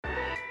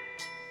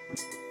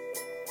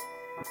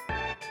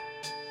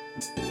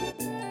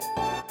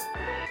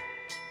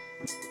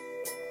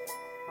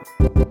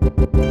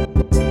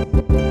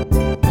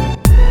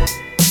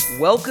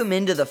Welcome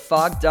into the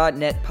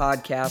Fog.net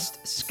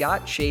podcast.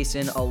 Scott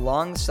Chasen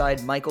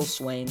alongside Michael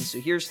Swain.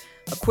 So here's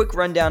a quick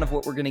rundown of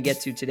what we're going to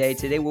get to today.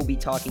 Today we'll be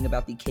talking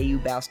about the KU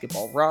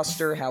basketball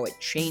roster, how it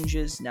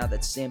changes now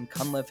that Sam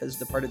Cunliffe has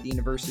departed the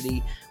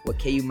university,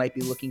 what KU might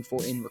be looking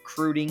for in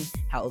recruiting,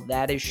 how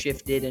that has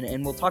shifted,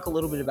 and we'll talk a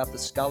little bit about the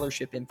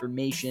scholarship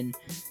information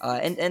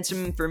and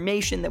some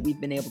information that we've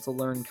been able to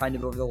learn kind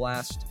of over the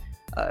last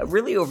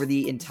really over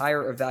the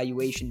entire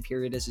evaluation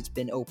period as it's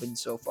been open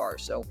so far.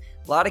 So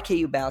a lot of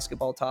KU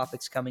basketball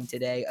topics coming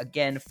today.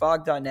 Again,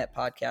 Fog.net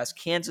podcast,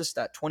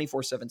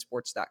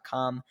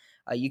 kansas.247sports.com.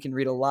 You can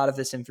read a lot of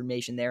this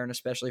information there, and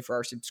especially for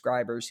our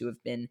subscribers who have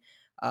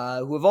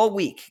all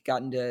week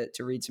gotten to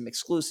read some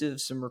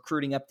exclusives, some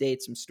recruiting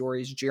updates, some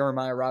stories.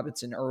 Jeremiah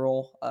Robinson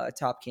Earl,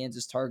 top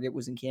Kansas target,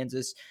 was in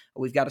Kansas.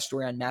 We've got a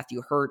story on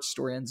Matthew Hurts,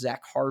 story on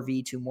Zach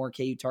Harvey, 2 more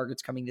KU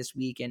targets coming this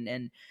week,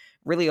 and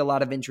really a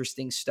lot of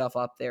interesting stuff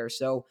up there.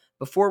 So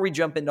before we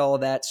jump into all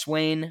of that,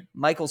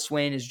 Michael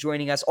Swain is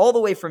joining us all the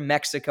way from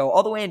Mexico,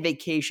 all the way on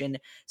vacation.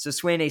 So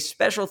Swain, a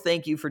special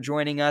thank you for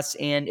joining us.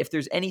 And if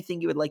there's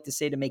anything you would like to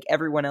say to make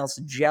everyone else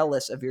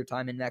jealous of your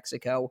time in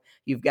Mexico,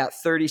 you've got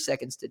 30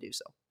 seconds to do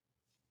so.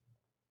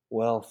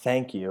 Well,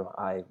 thank you.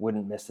 I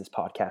wouldn't miss this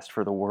podcast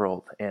for the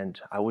world. And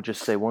I will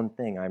just say one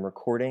thing. I'm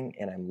recording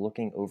and I'm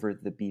looking over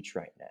the beach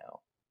right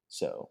now.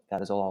 So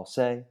that is all I'll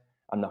say.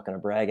 I'm not going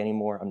to brag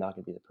anymore. I'm not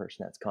going to be the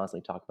person that's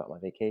constantly talking about my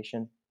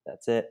vacation.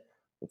 That's it.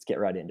 Let's get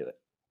right into it.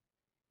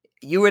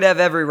 You would have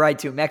every right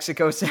to.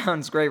 Mexico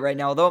sounds great right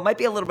now, although it might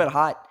be a little bit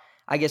hot,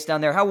 I guess, down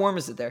there. How warm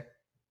is it there?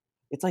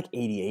 It's like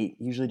 88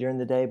 usually during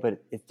the day,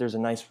 but if there's a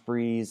nice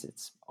breeze,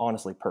 it's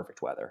honestly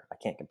perfect weather. I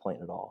can't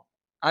complain at all.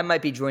 I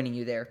might be joining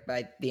you there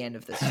by the end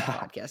of this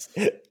podcast.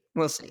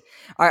 We'll see.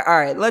 All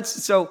right.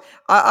 So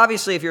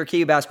obviously, if you're a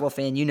KU basketball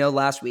fan, you know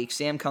last week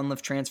Sam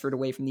Cunliffe transferred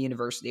away from the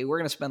university. We're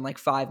going to spend like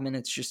 5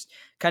 minutes just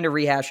kind of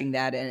rehashing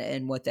that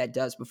and what that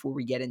does before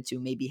we get into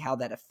maybe how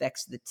that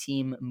affects the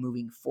team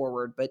moving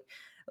forward. But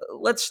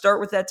let's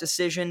start with that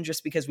decision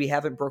just because we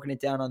haven't broken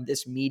it down on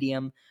this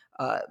medium.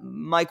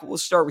 Mike, we'll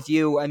start with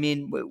you. I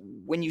mean,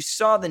 when you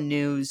saw the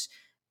news,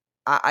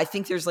 I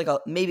think there's like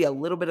maybe a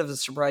little bit of a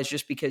surprise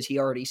just because he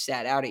already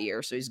sat out a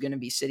year. So he's going to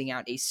be sitting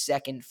out a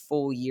second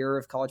full year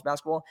of college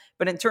basketball.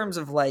 But in terms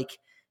of like,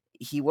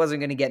 he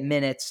wasn't going to get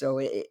minutes. So,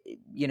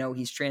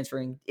 he's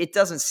transferring. It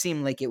doesn't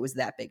seem like it was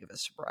that big of a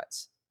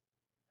surprise.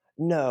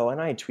 No,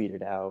 and I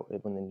tweeted out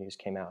when the news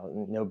came out,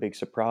 no big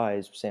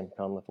surprise, Sam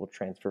Cunliffe will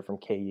transfer from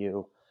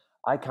KU.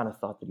 I kind of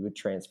thought that he would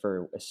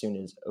transfer as soon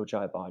as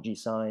Ochai Agbaji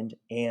signed.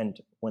 And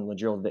when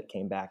Lagerald Vick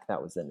came back,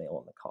 that was the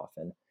nail in the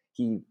coffin.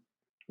 He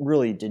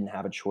really didn't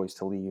have a choice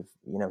to leave.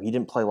 He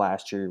didn't play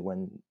last year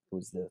when it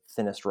was the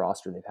thinnest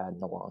roster they've had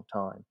in a long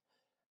time.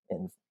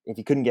 And if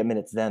he couldn't get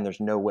minutes then, there's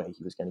no way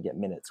he was going to get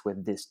minutes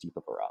with this deep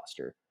of a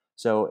roster.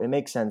 So it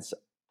makes sense,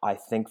 I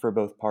think, for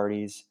both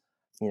parties.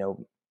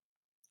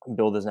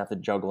 Bill doesn't have to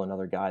juggle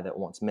another guy that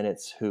wants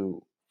minutes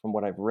who, from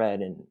what I've read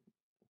and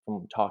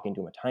from talking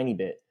to him a tiny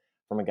bit,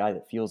 from a guy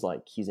that feels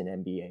like he's an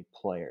NBA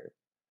player.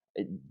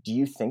 Do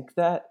you think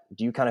that?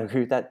 Do you kind of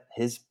agree with that,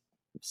 his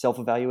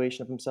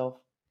self-evaluation of himself?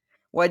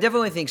 Well, I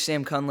definitely think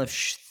Sam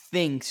Cunliffe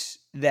thinks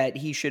that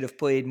he should have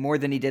played more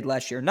than he did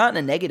last year. Not in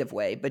a negative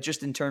way, but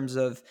just in terms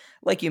of,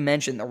 like you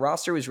mentioned, the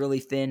roster was really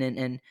thin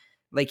and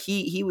like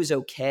he was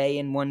okay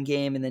in one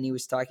game, and then he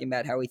was talking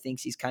about how he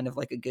thinks he's kind of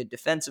like a good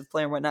defensive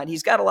player and whatnot.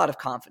 He's got a lot of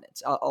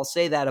confidence. I'll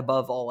say that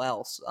above all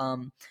else.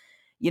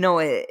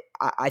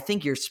 I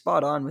think you're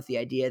spot on with the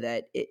idea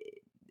that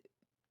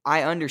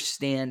I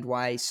understand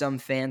why some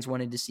fans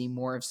wanted to see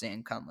more of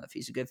Sam Cunliffe.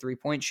 He's a good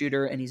three-point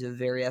shooter, and he's a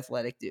very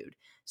athletic dude.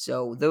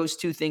 So those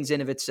two things in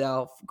of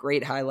itself,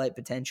 great highlight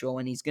potential,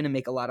 and he's going to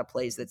make a lot of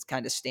plays that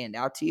kind of stand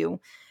out to you.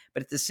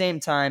 But at the same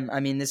time, I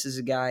mean, this is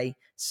a guy,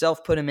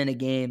 Self put him in a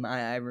game.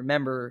 I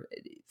remember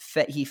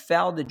he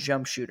fouled the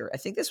jump shooter. I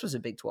think this was a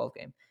Big 12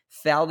 game.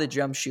 Fouled the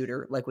jump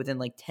shooter like within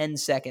like 10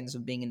 seconds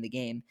of being in the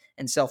game,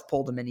 and Self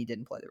pulled him and he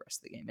didn't play the rest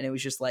of the game. And it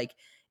was just like,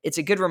 it's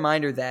a good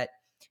reminder that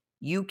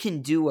you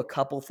can do a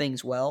couple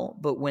things well,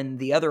 but when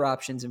the other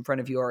options in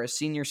front of you are a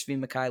senior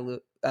Svi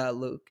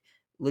Mikhailuk,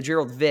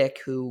 Lagerald Vick,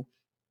 who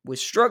was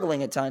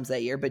struggling at times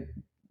that year, but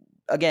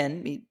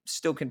again, he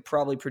still can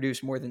probably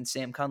produce more than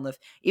Sam Cunliffe.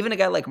 Even a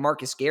guy like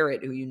Marcus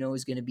Garrett, who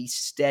is going to be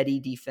steady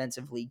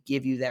defensively,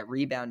 give you that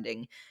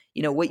rebounding.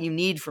 What you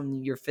need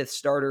from your fifth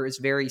starter is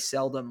very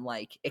seldom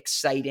like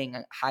exciting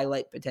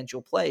highlight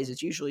potential plays.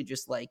 It's usually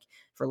just like,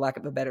 for lack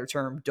of a better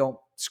term, don't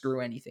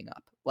screw anything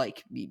up.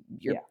 Like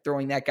you're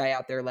throwing that guy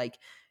out there, like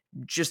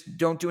just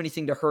don't do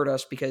anything to hurt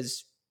us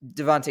because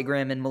Devontae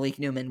Graham and Malik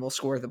Newman will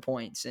score the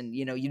points, and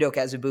Udoka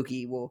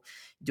Azubuike will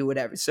do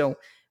whatever. So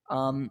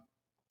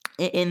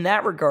in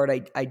that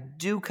regard, I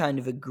do kind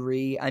of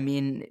agree. I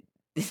mean,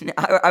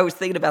 I was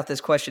thinking about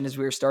this question as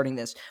we were starting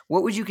this.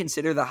 What would you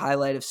consider the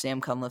highlight of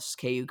Sam Cunliffe's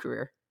KU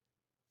career?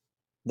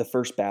 The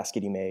first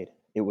basket he made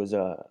It was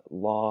a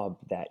lob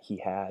that he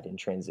had in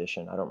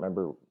transition. I don't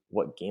remember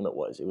what game it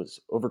was. It was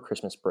over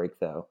Christmas break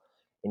though,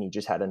 and he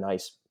just had a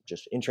nice,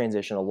 just in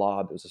transition, a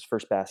lob. It was his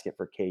first basket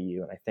for KU,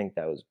 and I think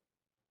that was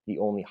the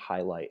only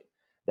highlight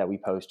that we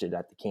posted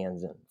at the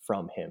Kansan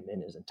from him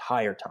in his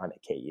entire time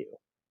at KU.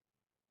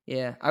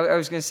 Yeah, I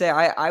was gonna say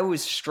I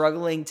was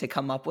struggling to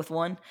come up with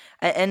one,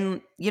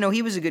 and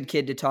he was a good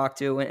kid to talk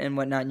to and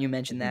whatnot. And you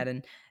mentioned Mm-hmm.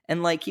 that,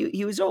 and like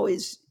he was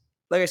always,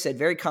 like I said,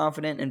 very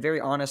confident and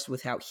very honest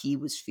with how he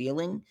was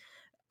feeling.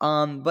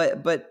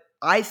 But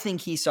I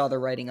think he saw the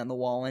writing on the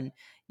wall, and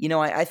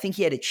I think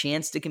he had a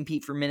chance to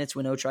compete for minutes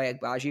when Ochai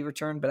Agbaji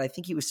returned, but I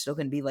think he was still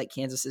going to be like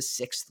Kansas's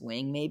sixth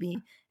wing maybe.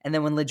 And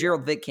then when Yeah.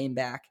 Lagerald Vick came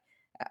back,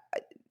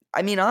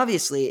 I mean,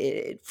 obviously,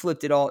 it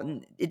flipped it all.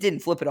 It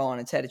didn't flip it all on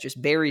its head. It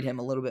just buried him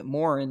a little bit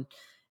more. And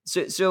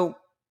so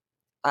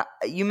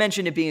you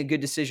mentioned it being a good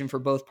decision for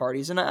both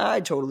parties, and I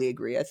totally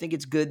agree. I think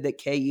it's good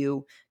that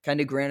KU kind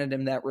of granted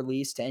him that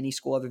release to any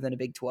school other than a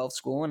Big 12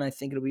 school, and I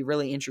think it'll be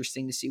really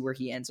interesting to see where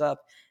he ends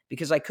up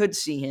because I could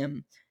see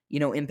him,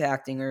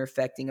 impacting or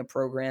affecting a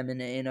program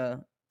in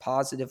a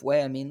positive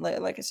way. I mean,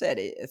 like I said,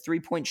 a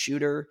 3-point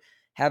shooter,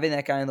 having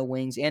that guy on the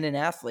wings, and an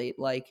athlete,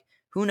 like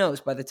who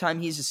knows? By the time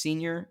he's a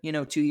senior,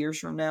 2 years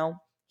from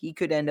now, he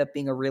could end up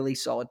being a really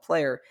solid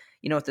player.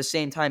 At the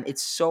same time,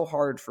 it's so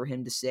hard for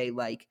him to say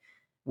like,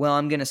 well,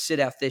 I'm going to sit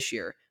out this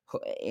year.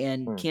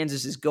 And Mm.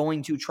 Kansas is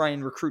going to try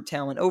and recruit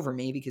talent over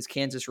me because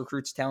Kansas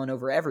recruits talent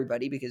over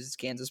everybody because it's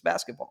Kansas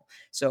basketball.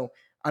 So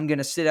I'm going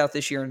to sit out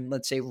this year and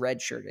let's say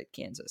redshirt at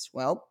Kansas.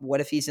 Well, what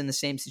if he's in the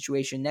same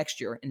situation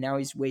next year and now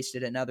he's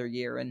wasted another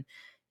year? And,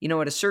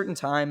 at a certain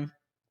time,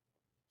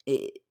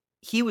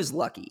 he was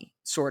lucky,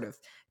 sort of,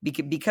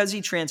 because he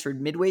transferred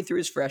midway through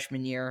his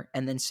freshman year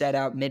and then sat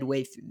out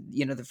midway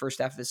through, the first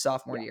half of his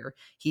sophomore Yeah. year.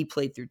 He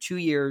played through 2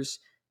 years,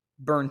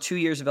 burned 2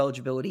 years of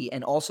eligibility,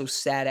 and also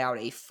sat out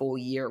a full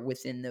year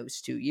within those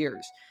 2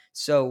 years.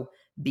 So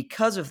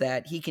because of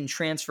that, he can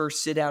transfer,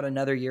 sit out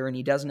another year, and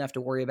he doesn't have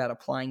to worry about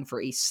applying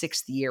for a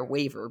sixth year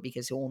waiver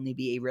because he'll only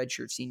be a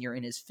redshirt senior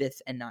in his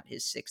fifth and not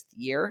his sixth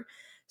year.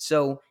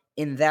 So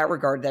in that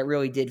regard, that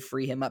really did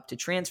free him up to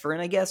transfer.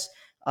 And I guess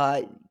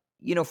uh,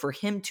 for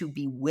him to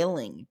be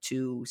willing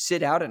to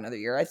sit out another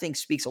year, I think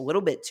speaks a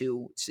little bit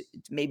to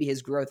maybe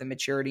his growth and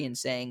maturity in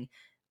saying,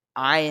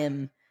 I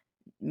am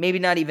maybe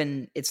not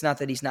even, it's not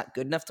that he's not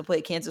good enough to play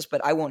at Kansas,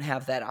 but I won't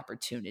have that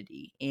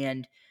opportunity.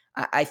 And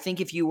I think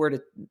if you were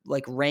to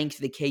like rank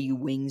the KU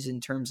wings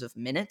in terms of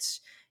minutes,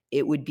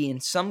 it would be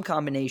in some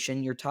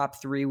combination. Your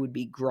top three would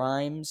be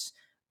Grimes,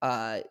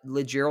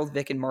 LeGerald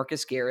Vick, and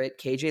Marcus Garrett.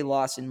 KJ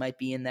Lawson might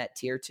be in that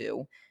tier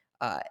too.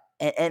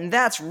 And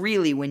that's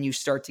really when you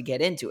start to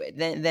get into it.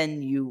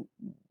 Then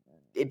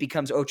it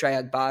becomes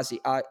Ochai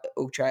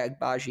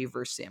Agbaji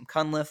versus Sam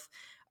Cunliffe.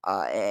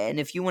 And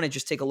if you want to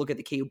just take a look at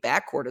the KU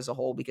backcourt as a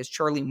whole, because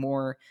Charlie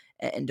Moore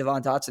and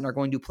Devon Dotson are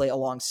going to play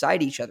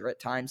alongside each other at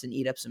times and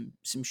eat up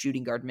some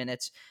shooting guard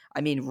minutes.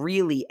 I mean,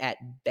 really,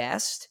 at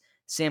best,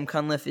 Sam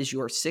Cunliffe is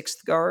your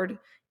sixth guard,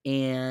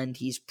 and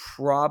he's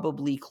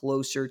probably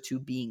closer to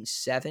being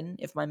 7,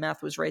 if my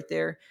math was right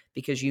there,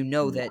 because Yeah.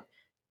 that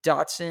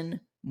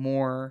Dotson,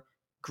 Moore,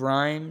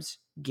 Grimes,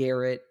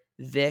 Garrett,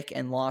 Vick,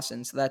 and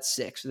Lawson, so that's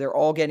 6. They're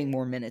all getting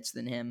more minutes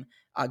than him.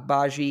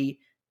 Agbaji,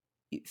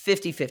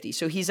 50-50.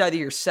 So he's either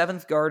your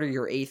 7th guard or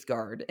your 8th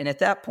guard. And at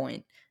that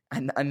point,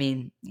 I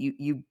mean,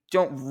 you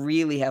don't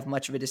really have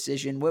much of a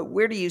decision.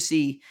 Where do you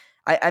see?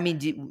 I mean,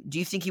 do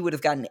you think he would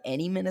have gotten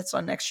any minutes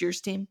on next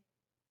year's team?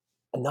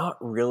 Not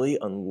really,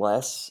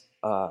 unless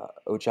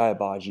Ochai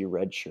Agbaji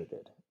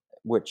redshirted,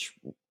 which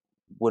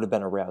would have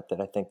been a route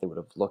that I think they would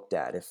have looked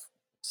at if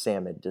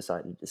Sam had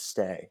decided to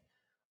stay.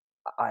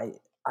 I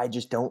I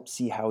just don't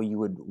see how you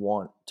would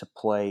want to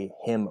play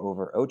him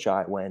over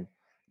Ochai when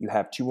you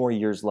have 2 more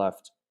years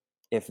left,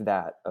 if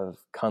that, of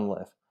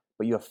Cunliffe,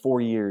 but you have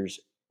 4 years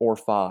or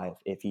 5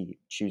 if he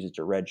chooses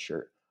to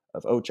redshirt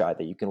of Ochai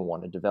that you can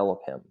want to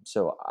develop him.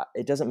 So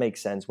it doesn't make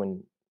sense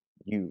when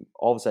you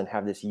all of a sudden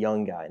have this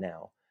young guy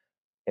now,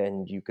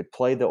 and you could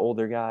play the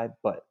older guy,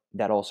 but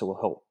that also will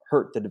help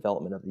hurt the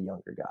development of the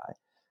younger guy.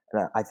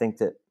 And I think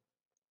that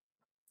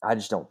I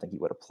just don't think he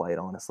would have played,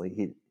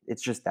 honestly.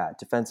 It's just that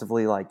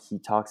defensively, like he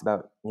talks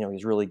about,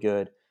 he's really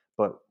good,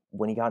 but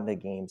when he got into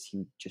games,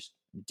 he just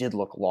did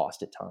look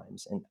lost at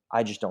times, and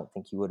I just don't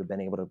think he would have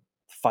been able to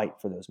fight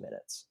for those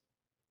minutes.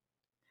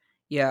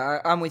 Yeah,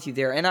 I'm with you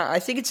there, and I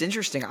think it's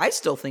interesting. I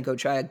still think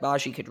Ochai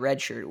Agbaji could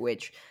redshirt,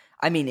 which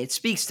I mean, it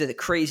speaks to the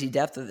crazy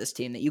depth of this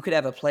team that you could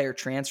have a player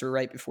transfer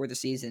right before the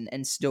season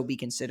and still be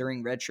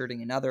considering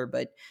redshirting another.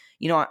 But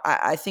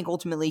I think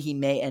ultimately he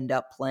may end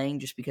up playing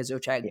just because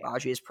Ochai Yeah,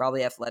 Agbaji is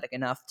probably athletic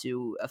enough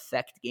to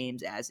affect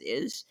games as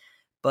is.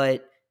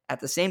 But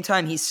at the same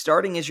time, he's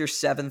starting as your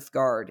 7th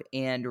guard,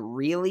 and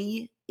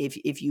really, if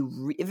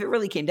it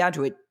really came down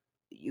to it,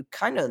 you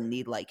kind of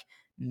need like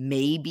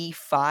maybe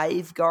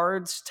 5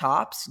 guards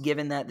tops,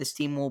 given that this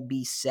team will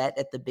be set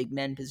at the big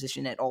men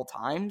position at all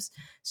times.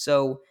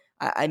 So,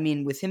 I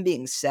mean, with him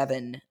being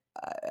 7,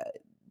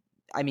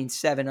 I mean,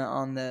 7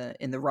 on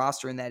in the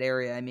roster in that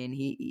area. I mean,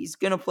 he's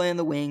going to play in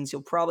the wings.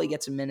 He'll probably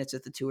get some minutes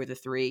at the 2 or the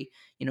 3,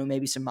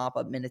 maybe some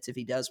mop-up minutes if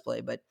he does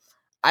play, but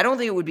I don't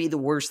think it would be the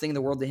worst thing in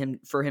the world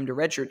for him to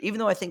redshirt, even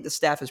though I think the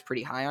staff is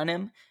pretty high on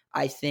him.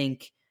 I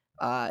think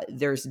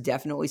there's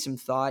definitely some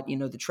thought.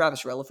 The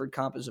Travis Relaford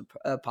comp is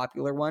a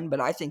popular one,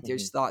 but I think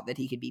there's thought that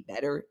he could be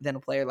better than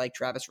a player like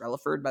Travis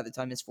Relaford by the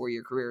time his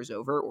 4-year career is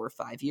over, or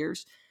 5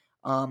 years.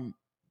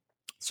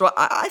 So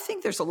I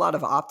think there's a lot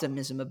of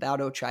optimism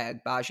about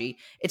Ochai Agbaji.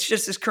 It's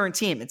just his current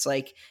team. It's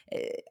like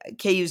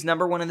KU's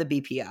number 1 in the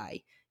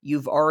BPI.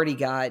 You've already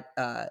got,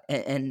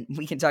 and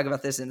we can talk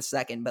about this in a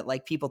second, but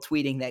like people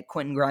tweeting that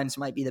Quentin Grimes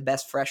might be the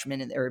best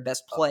freshman or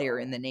best player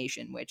in the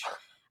nation, which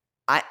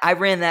I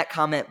ran that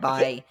comment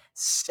by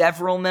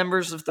several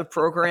members of the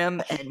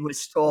program and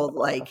was told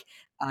like,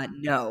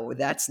 no,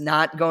 that's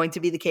not going to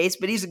be the case.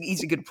 But he's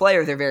a good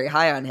player. They're very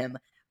high on him.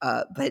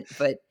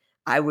 But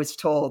I was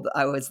told,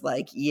 I was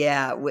like,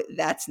 yeah,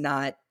 that's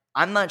not.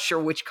 I'm not sure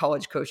which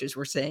college coaches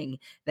were saying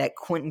that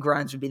Quentin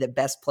Grimes would be the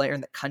best player in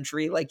the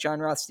country, like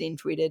John Rothstein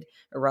tweeted,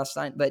 or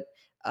Rothstein. But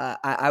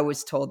I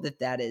was told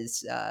that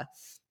is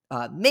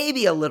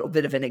maybe a little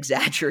bit of an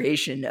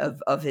exaggeration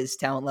of his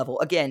talent level.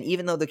 Again,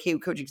 even though the KU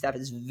coaching staff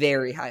is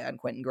very high on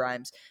Quentin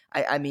Grimes,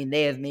 I mean,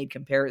 they have made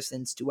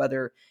comparisons to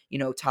other,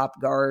 top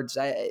guards.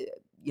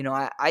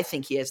 I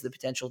think he has the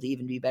potential to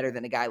even be better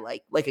than a guy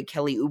like a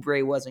Kelly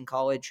Oubre was in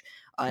college.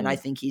 And I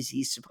think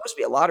he's supposed to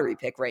be a lottery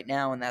pick right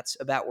now, and that's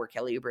about where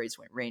Kelly Oubre's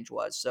range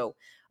was. So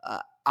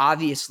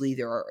obviously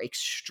there are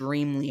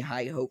extremely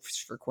high hopes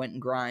for Quentin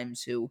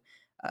Grimes, who,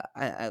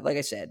 like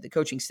I said, the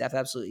coaching staff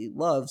absolutely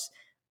loves.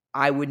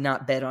 I would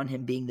not bet on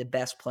him being the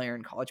best player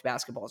in college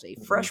basketball as a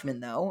freshman,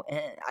 though.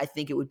 And I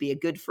think it would be a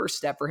good first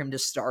step for him to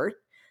start.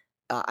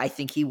 I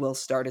think he will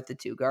start at the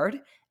 2 guard.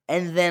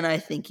 And then I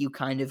think you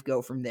kind of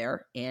go from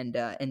there and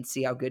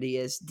see how good he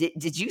is.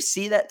 Did you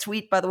see that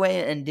tweet, by the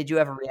way? And did you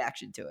have a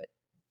reaction to it?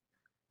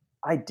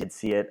 I did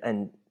see it,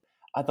 and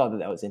I thought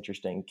that was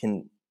interesting.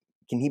 Can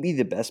he be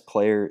the best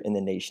player in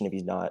the nation if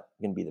he's not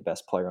going to be the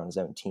best player on his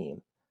own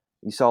team?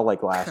 You saw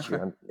like last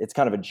year, it's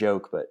kind of a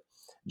joke, but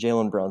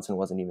Jalen Brunson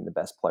wasn't even the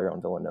best player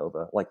on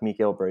Villanova. Like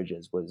Mikal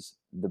Bridges was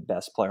the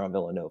best player on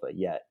Villanova,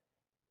 yet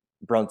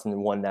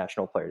Brunson won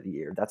National Player of the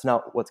Year. That's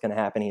not what's going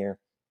to happen here.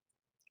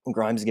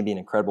 Grimes is going to be an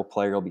incredible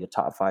player. He'll be a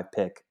top 5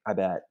 pick, I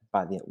bet,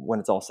 when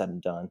it's all said and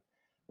done.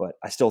 But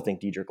I still think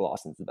Dedrick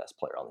Lawson's the best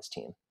player on this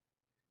team.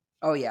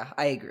 Oh, yeah,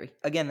 I agree.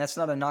 Again, that's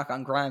not a knock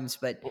on Grimes,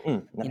 but,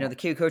 No. The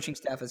KU coaching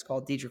staff has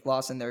called Dedrick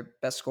Lawson their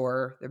best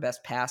scorer, their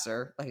best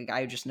passer, like a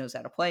guy who just knows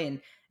how to play.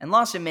 And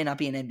Lawson may not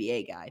be an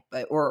NBA guy,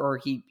 but or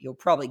he'll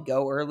probably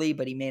go early,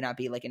 but he may not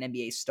be like an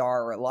NBA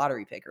star or a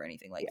lottery pick or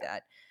anything like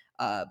that.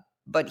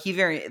 But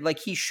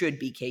he should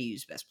be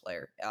KU's best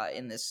player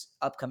in this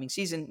upcoming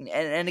season.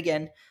 And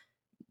again,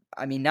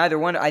 I mean, neither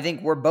one. I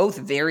think we're both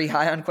very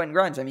high on Quentin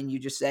Grimes. I mean, you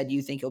just said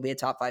you think he'll be a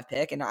top 5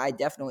 pick, and I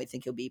definitely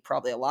think he'll be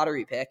probably a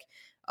lottery pick,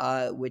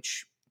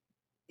 which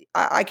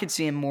I could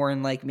see him more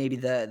in like maybe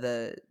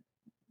the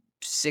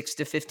 6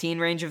 to 15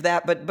 range of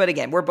that. But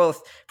again, we're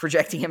both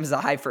projecting him as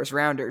a high first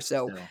rounder,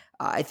 so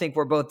I think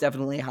we're both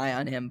definitely high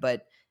on him.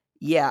 But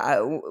yeah,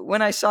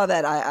 when I saw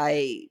that,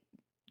 I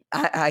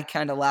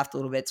kind of laughed a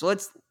little bit. So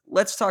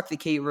let's talk the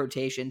KU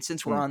rotation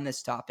since we're on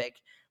this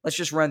topic. Let's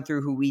just run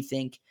through who we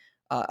think.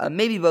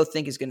 Maybe both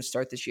think is going to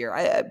start this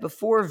year.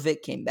 Before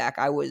Vic came back,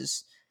 I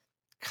was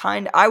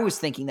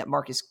thinking that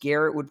Marcus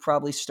Garrett would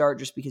probably start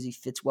just because he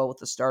fits well with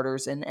the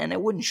starters, and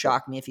it wouldn't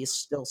shock me if he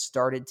still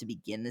started to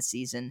begin the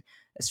season,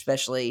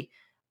 especially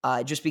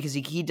just because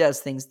he does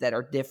things that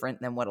are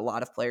different than what a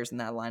lot of players in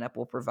that lineup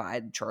will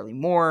provide. Charlie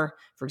Moore,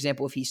 for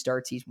example, if he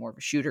starts, he's more of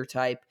a shooter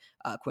type.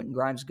 Quentin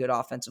Grimes, good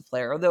offensive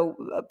player, although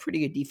a pretty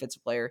good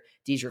defensive player.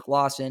 Dedrick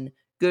Lawson,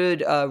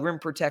 good rim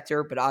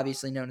protector, but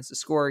obviously known as a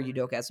scorer.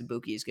 Udoka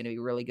Azubuike is going to be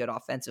really good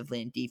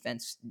offensively, and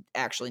defense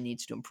actually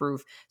needs to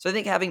improve. So I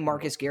think having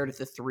Marcus Garrett at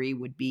the 3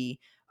 would be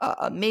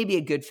maybe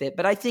a good fit.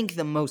 But I think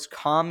the most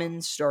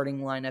common starting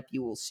lineup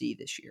you will see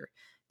this year,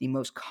 the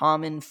most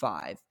common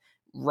 5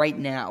 right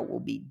now will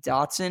be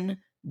Dotson,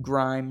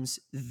 Grimes,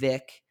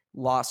 Vic,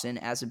 Lawson,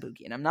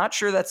 Azubuike. And I'm not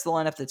sure that's the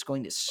lineup that's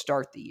going to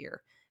start the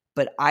year.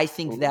 But I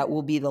think that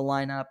will be the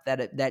lineup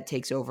that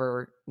takes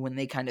over when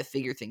they kind of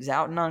figure things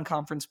out in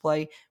non-conference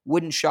play.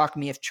 Wouldn't shock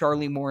me if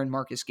Charlie Moore and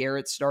Marcus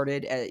Garrett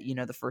started at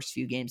the first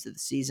few games of the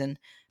season.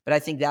 But I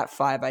think that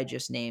 5 I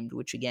just named,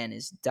 which again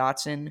is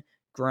Dotson,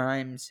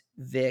 Grimes,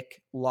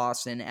 Vic,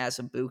 Lawson,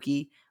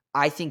 Azubuike,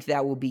 I think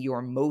that will be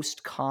your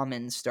most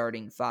common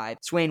starting 5.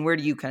 Swain, where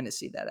do you kind of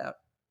see that out?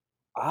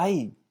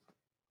 I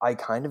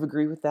kind of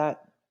agree with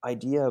that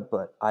idea,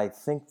 but I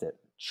think that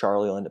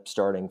Charlie will end up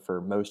starting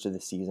for most of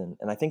the season.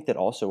 And I think that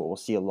also what we'll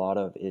see a lot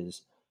of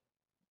is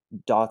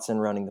Dotson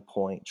running the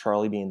point,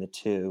 Charlie being the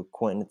 2,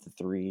 Quentin at the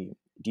 3,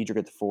 Dedrick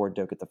at the 4,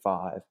 Doak at the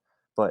 5.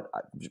 But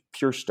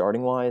pure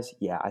starting wise,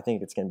 yeah, I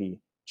think it's going to be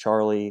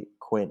Charlie,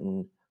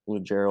 Quentin, Lou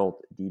Gerald,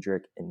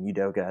 Dedrick, and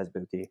Udoka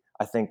Azubuike.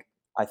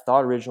 I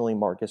thought originally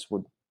Marcus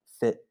would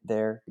fit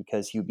there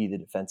because he would be the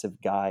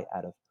defensive guy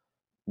out of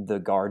the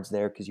guards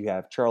there, because you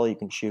have Charlie who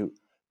can shoot,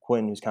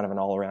 Quinn, who's kind of an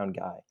all around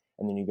guy,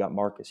 and then you've got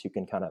Marcus, who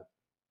can kind of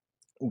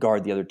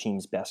guard the other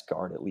team's best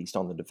guard, at least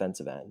on the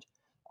defensive end.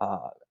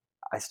 Uh,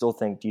 I still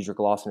think Dedrick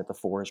Lawson at the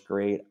 4 is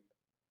great,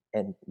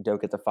 and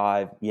Doak at the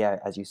 5. Yeah,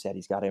 as you said,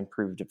 he's got to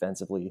improve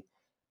defensively.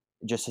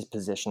 Just his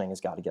positioning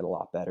has got to get a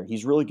lot better.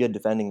 He's really good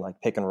defending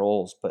like pick and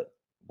rolls, but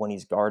when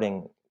he's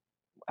guarding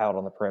out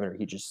on the perimeter,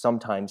 he just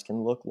sometimes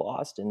can look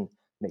lost and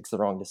makes the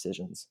wrong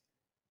decisions.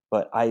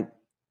 But I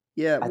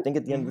think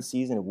at the end of the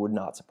season, it would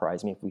not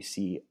surprise me if we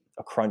see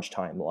a crunch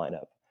time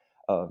lineup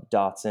of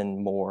Dotson,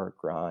 Moore,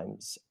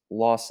 Grimes,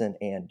 Lawson,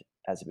 and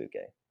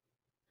Azubuike.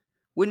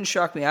 Wouldn't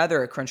shock me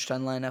either, a crunch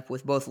time lineup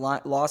with both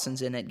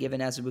Lawsons in it, given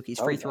Azubuike's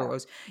free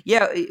throws.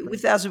 Yeah,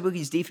 with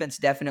Azubuike's defense,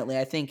 definitely.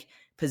 I think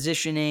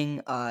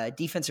positioning,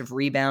 defensive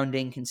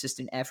rebounding,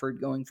 consistent effort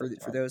going for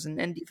those,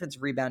 and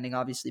defensive rebounding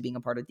obviously being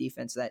a part of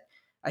defense that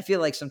I feel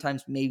like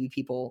sometimes maybe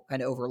people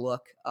kind of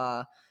overlook.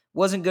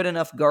 Wasn't good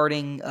enough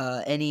guarding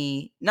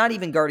not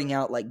even guarding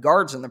out like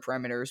guards on the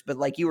perimeters, but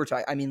like you were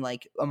talking, I mean,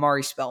 like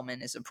Amari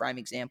Spellman is a prime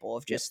example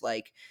of just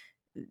like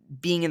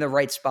being in the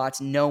right spots,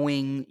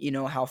 knowing,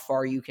 how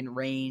far you can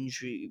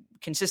range,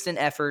 consistent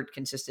effort,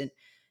 consistent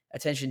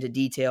attention to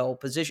detail,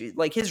 position.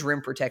 Like his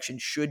rim protection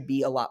should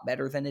be a lot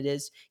better than it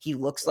is. He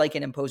looks like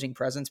an imposing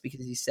presence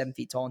because he's 7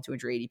 feet tall and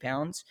 280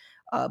 pounds.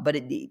 But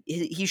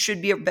he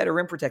should be a better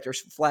rim protector.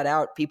 Flat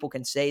out, people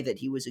can say that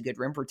he was a good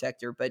rim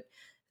protector, but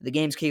the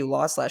games KU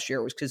lost last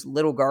year was because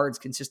little guards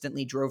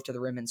consistently drove to the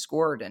rim and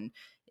scored. And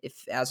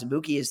if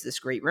Azubuike is this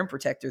great rim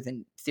protector,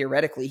 then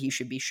theoretically he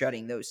should be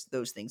shutting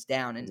those things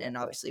down. And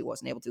obviously he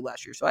wasn't able to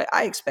last year. So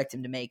I expect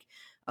him to make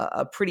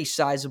a pretty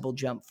sizable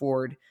jump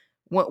forward.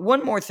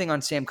 One more thing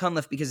on Sam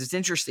Cunliffe, because it's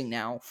interesting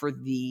now for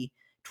the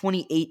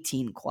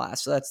 2018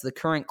 class. So that's the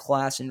current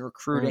class in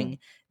recruiting.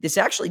 This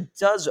actually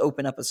does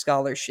open up a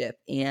scholarship.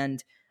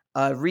 And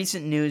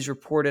recent news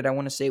reported, I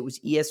want to say it was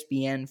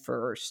ESPN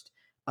first,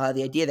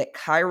 the idea that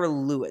Kyra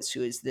Lewis,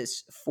 who is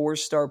this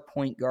 4-star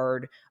point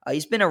guard,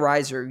 he's been a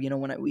riser.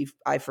 When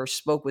I first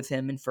spoke with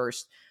him and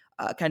first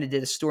kind of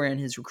did a story on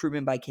his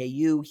recruitment by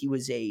KU, he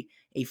was a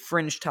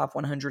fringe top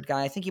 100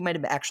 guy. I think he might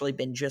have actually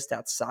been just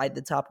outside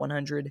the top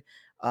 100.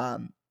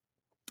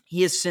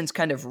 He has since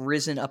kind of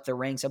risen up the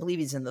ranks. I believe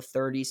he's in the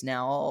 30s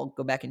now. I'll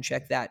go back and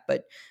check that.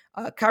 But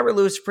Kyra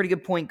Lewis, pretty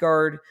good point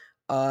guard.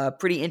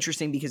 Pretty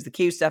interesting because the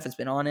KU staff has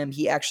been on him.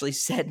 He actually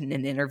said in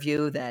an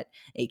interview that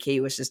a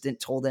KU assistant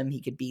told him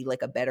he could be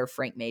like a better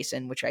Frank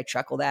Mason, which I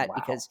chuckled at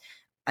because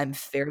I'm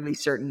fairly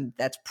certain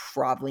that's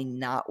probably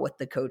not what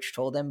the coach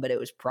told him, but it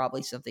was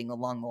probably something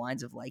along the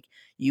lines of like,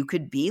 you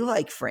could be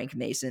like Frank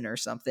Mason or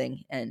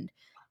something. And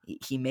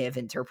he may have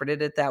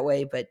interpreted it that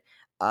way, but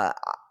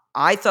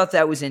I thought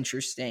that was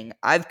interesting.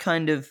 I've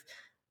kind of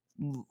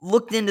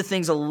looked into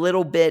things a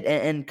little bit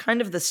and kind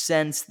of the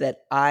sense that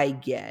I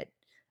get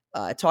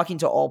talking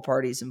to all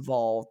parties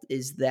involved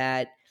is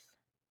that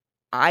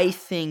I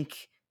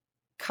think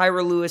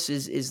Kyra Lewis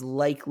is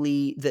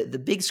likely the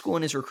big school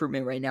in his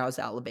recruitment right now is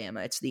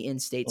Alabama. It's the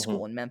in-state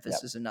school, and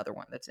Memphis is another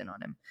one that's in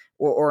on him.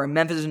 Or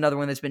Memphis is another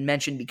one that's been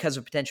mentioned because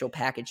of potential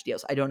package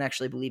deals. I don't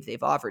actually believe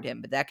they've offered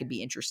him, but that could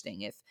be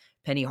interesting if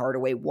Penny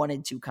Hardaway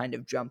wanted to kind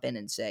of jump in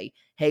and say,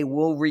 hey,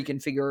 we'll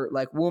reconfigure,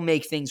 like we'll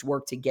make things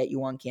work to get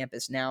you on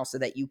campus now so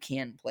that you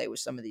can play with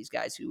some of these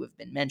guys who have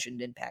been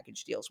mentioned in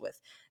package deals with.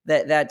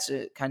 That's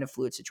a kind of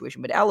fluid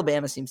situation. But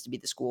Alabama seems to be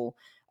the school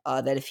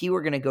that if he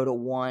were going to go to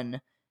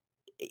one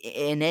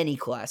in any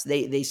class,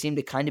 they seem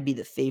to kind of be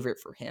the favorite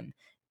for him.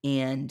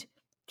 And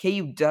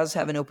KU does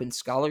have an open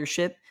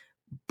scholarship,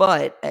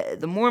 but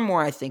the more and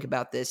more I think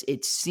about this,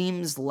 it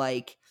seems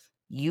like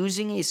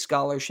using a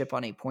scholarship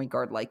on a point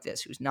guard like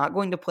this, who's not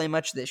going to play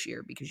much this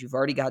year because you've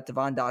already got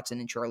Devon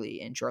Dotson and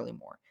Charlie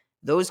Moore.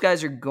 Those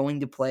guys are going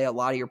to play a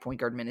lot of your point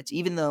guard minutes,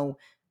 even though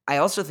I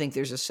also think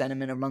there's a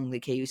sentiment among the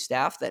KU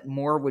staff that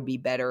Moore would be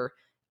better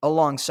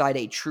alongside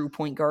a true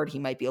point guard. He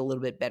might be a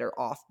little bit better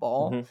off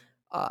ball.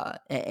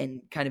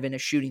 And kind of in a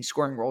shooting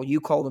scoring role.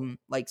 You called him,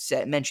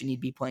 mentioned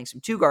he'd be playing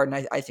some 2-guard,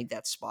 and I think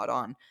that's spot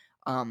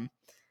on.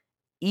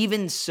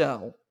 Even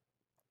so,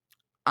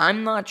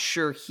 I'm not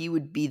sure he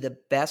would be the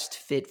best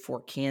fit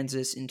for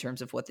Kansas in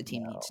terms of what the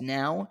team needs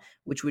now,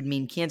 which would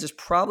mean Kansas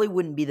probably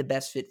wouldn't be the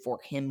best fit for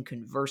him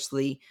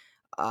conversely.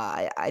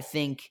 I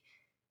think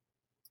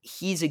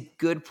he's a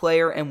good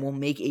player and will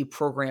make a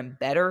program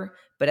better,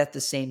 but at the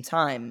same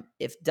time,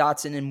 if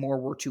Dotson and Moore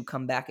were to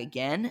come back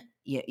again,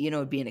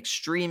 it'd be an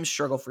extreme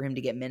struggle for him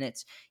to get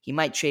minutes. He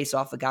might chase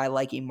off a guy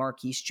like a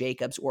Marquise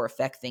Jacobs or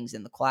affect things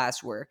in the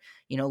class where,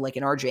 like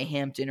an RJ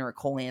Hampton or a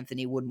Cole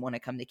Anthony wouldn't want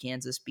to come to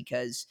Kansas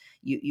because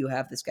you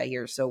have this guy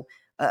here. So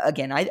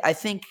again, I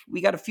think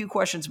we got a few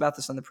questions about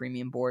this on the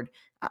premium board.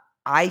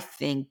 I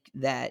think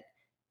that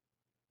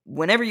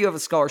whenever you have a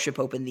scholarship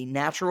open, the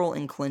natural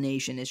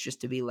inclination is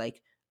just to be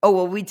like, oh,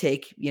 well, we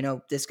take,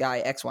 this guy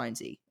X, Y, and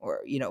Z.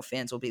 Or,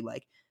 fans will be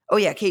like, oh,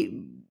 yeah, Kate,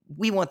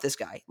 we want this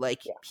guy.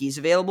 He's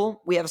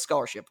available. We have a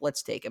scholarship.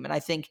 Let's take him. And I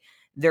think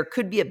there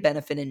could be a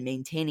benefit in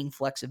maintaining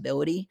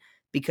flexibility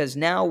because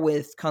now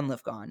with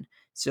Cunliffe gone,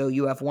 so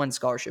you have one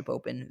scholarship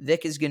open.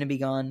 Vic is going to be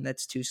gone.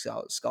 That's 2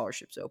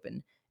 scholarships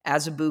open.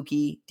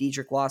 Azubuike,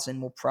 Dedrick Lawson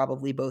will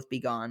probably both be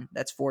gone.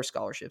 That's 4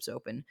 scholarships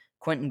open.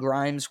 Quentin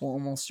Grimes will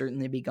almost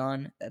certainly be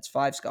gone. That's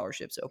 5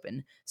 scholarships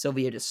open.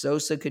 Sylvia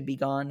DeSosa could be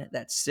gone.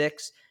 That's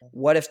 6.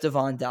 What if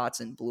Devon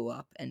Dotson blew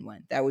up and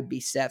went? That would be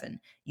 7.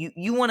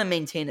 You want to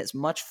maintain as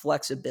much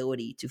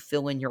flexibility to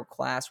fill in your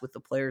class with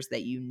the players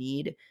that you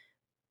need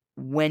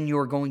when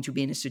you're going to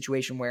be in a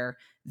situation where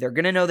they're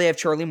going to know they have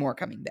Charlie Moore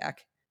coming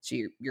back. So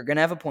you're going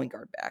to have a point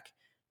guard back.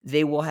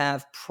 They will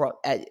have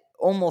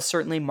almost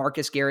certainly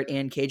Marcus Garrett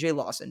and KJ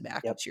Lawson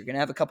back. Yep. So you're going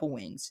to have a couple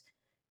wings.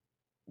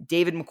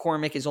 David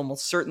McCormick is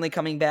almost certainly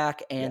coming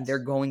back, and they're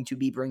going to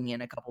be bringing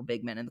in a couple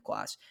big men in the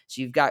class.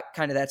 So you've got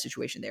kind of that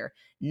situation there.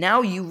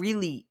 Now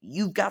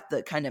you've got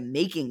the kind of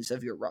makings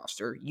of your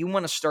roster. You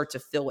want to start to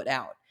fill it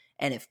out.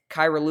 And if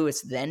Kira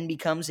Lewis then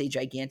becomes a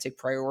gigantic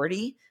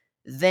priority,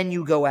 then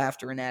you go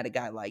after and add a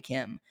guy like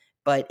him.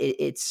 But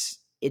it's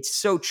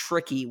so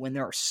tricky when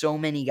there are so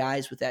many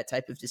guys with that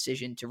type of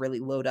decision to really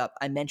load up.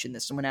 I mentioned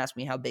this. Someone asked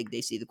me how big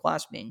they see the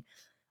class being.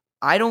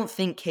 I don't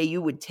think KU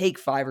would take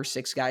 5 or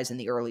 6 guys in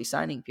the early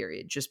signing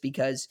period just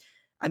because,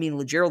 I mean,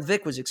 LeGerald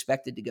Vick was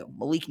expected to go.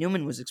 Malik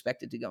Newman was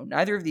expected to go.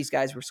 Neither of these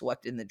guys were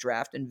selected in the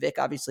draft, and Vick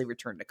obviously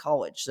returned to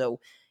college.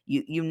 So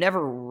you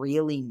never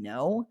really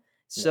know.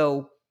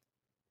 So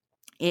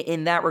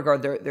in that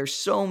regard, there's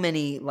so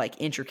many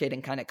like intricate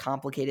and kind of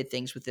complicated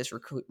things with this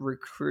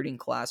recruiting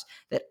class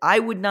that I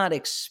would not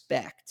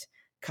expect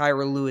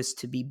Kira Lewis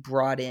to be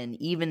brought in,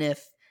 even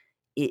if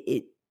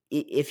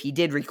if he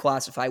did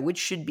reclassify, which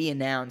should be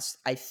announced.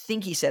 I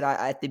think he said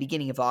at the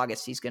beginning of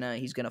August he's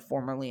gonna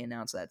formally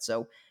announce that.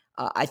 So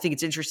I think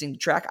it's interesting to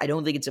track. I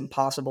don't think it's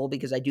impossible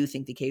because I do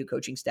think the KU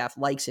coaching staff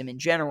likes him in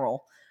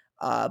general,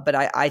 but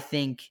I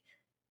think,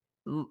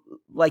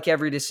 like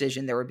every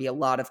decision, there would be a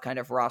lot of kind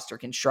of roster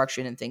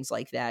construction and things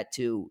like that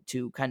to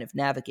kind of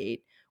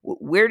navigate.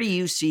 Where do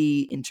you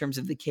see in terms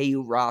of the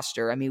KU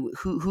roster? I mean,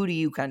 who do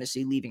you kind of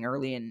see leaving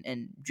early, and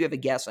do you have a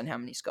guess on how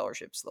many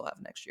scholarships they'll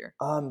have next year?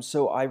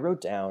 So I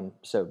wrote down,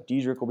 so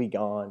Dedrick will be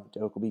gone,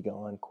 Doak will be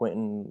gone,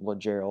 Quentin,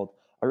 LeGerald.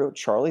 I wrote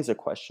Charlie's a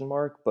question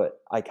mark,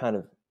 but I kind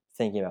of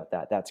thinking about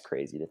that. That's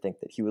crazy to think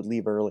that he would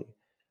leave early.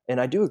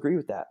 And I do agree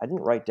with that. I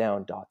didn't write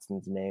down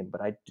Dotson's name,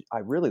 but I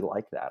really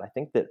like that. I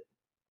think that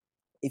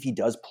if he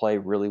does play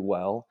really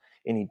well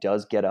and he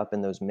does get up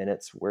in those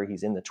minutes where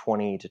he's in the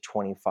 20 to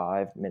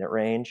 25 minute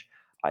range,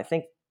 I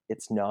think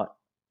it's not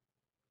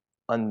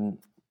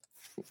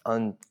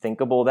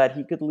unthinkable that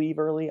he could leave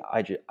early.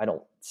 I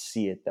don't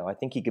see it though. I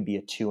think he could be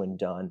a 2 and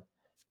done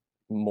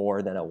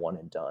more than a 1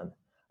 and done.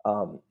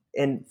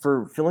 And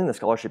for filling the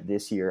scholarship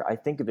this year, I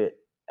think of it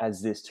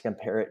as this to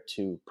compare it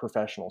to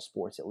professional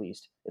sports. At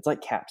least it's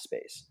like cap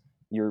space.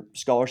 Your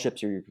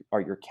scholarships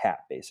are your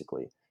cap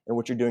basically, and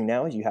what you're doing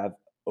now is you have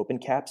open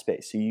cap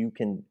space, so you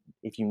can,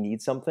 if you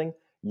need something,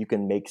 you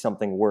can make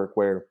something work.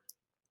 Where,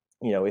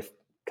 if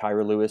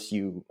Kira Lewis,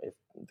 if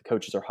the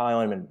coaches are high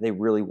on him and they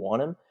really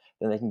want him,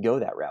 then they can go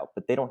that route.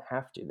 But they don't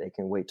have to. They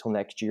can wait till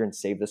next year and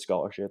save the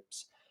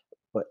scholarships.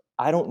 But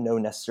I don't know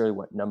necessarily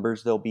what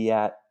numbers they'll be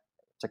at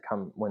to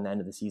come when the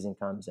end of the season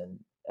comes and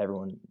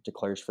everyone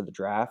declares for the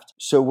draft.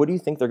 So what do you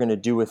think they're going to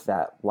do with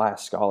that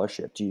last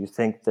scholarship? Do you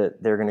think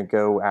that they're going to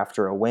go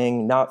after a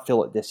wing, not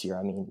fill it this year?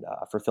 I mean,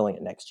 for filling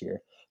it next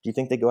year. Do you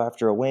think they go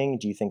after a wing?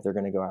 Do you think they're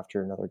going to go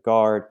after another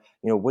guard?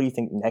 What do you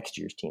think next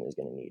year's team is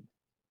going to need?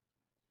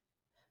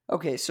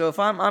 Okay, so if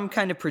I'm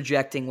kind of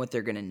projecting what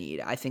they're going to need,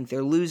 I think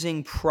they're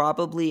losing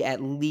probably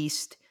at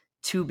least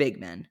 2 big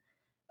men.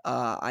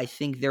 I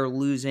think they're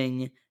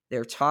losing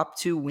their top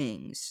 2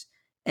 wings,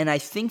 and I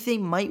think they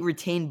might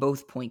retain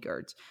both point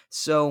guards.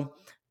 So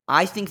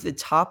I think the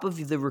top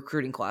of the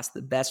recruiting class,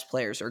 the best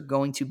players, are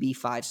going to be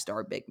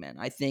 5-star big men.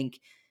 I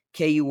think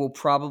KU will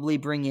probably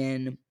bring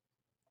in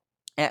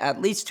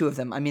at least 2 of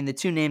them. I mean, the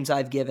 2 names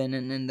I've given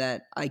and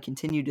that I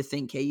continue to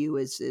think KU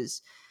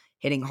is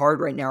hitting hard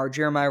right now are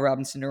Jeremiah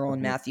Robinson Earl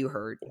and Matthew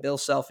Hurt. Bill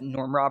Self and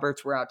Norm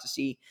Roberts were out to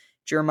see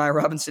Jeremiah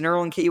Robinson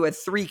Earl, and KU had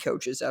 3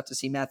 coaches out to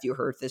see Matthew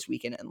Hurt this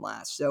weekend and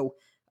last. So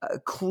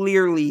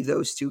clearly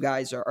those 2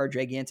 guys are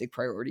gigantic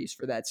priorities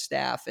for that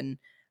staff. And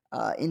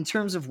in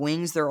terms of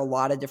wings, there are a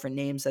lot of different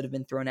names that have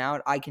been thrown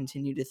out. I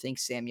continue to think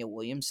Samuel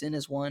Williamson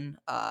is one.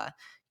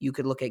 You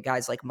could look at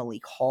guys like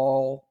Malik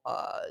Hall,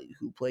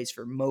 who plays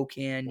for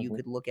Mocan. You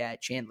could look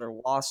at Chandler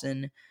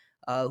Lawson,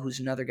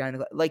 who's another guy.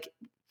 Like,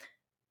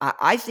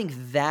 I think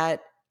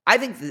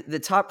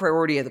the top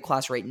priority of the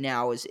class right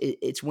now is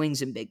it's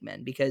wings and big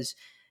men, because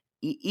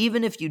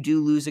even if you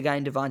do lose a guy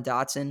in Devon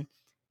Dotson,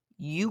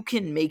 you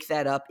can make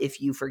that up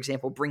if you, for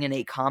example, bring in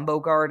a combo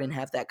guard and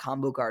have that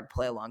combo guard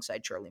play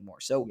alongside Charlie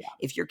Moore. So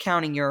if you're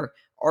counting your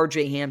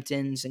RJ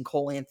Hamptons and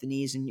Cole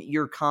Anthonys and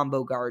your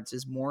combo guards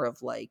as more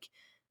of like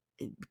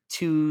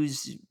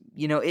 2s,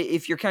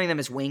 if you're counting them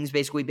as wings,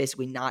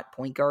 basically not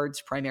point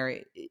guards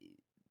primary,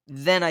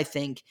 then I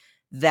think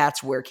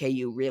that's where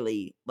KU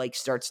really like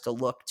starts to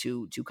look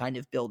to kind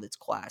of build its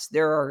class.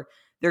 There's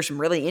some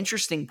really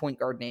interesting point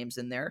guard names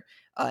in there.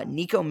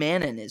 Nico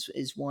Mannon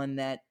is one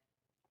that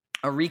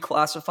a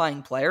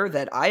reclassifying player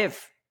that I have,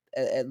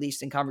 at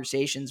least in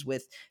conversations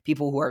with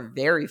people who are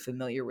very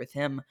familiar with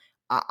him,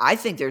 I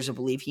think there's a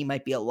belief he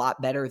might be a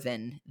lot better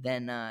than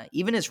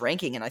even his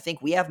ranking, and I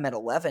think we have him at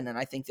 11, and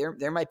I think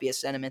there might be a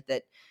sentiment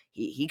that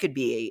he could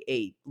be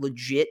a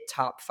legit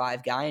top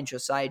 5 guy, and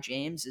Josiah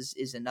James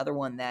is another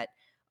one that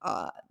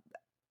uh,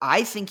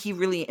 I think he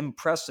really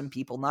impressed some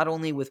people, not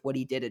only with what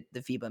he did at the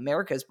FIBA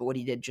Americas, but what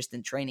he did just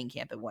in training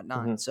camp and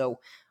whatnot. Mhm. So,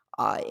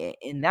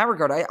 in that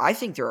regard, I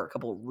think there are a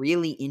couple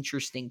really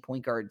interesting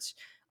point guards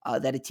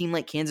that a team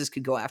like Kansas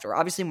could go after.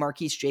 Obviously,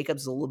 Marquise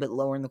Jacobs is a little bit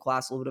lower in the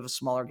class, a little bit of a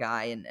smaller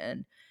guy,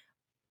 and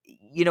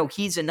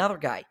he's another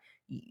guy.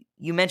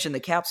 You mentioned the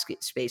cap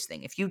space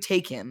thing. If you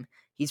take him,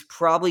 he's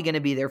probably going to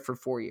be there for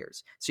 4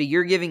 years. So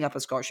you're giving up a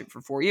scholarship for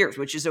 4 years,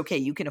 which is okay.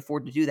 You can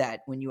afford to do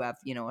that when you have,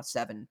 a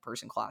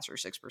 7-person class or a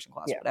 6-person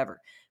class, Yeah.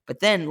 whatever. But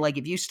then, like,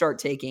 if you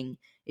take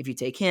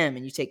him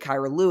and you take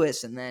Kyra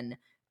Lewis, and then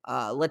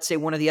let's say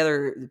one of the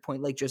other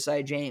point, like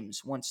Josiah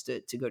James wants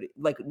to go to,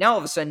 like, now all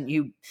of a sudden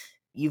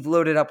you've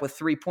loaded up with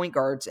 3 point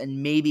guards,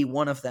 and maybe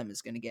one of them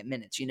is going to get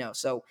minutes,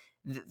 So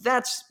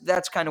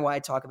that's kind of why I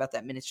talk about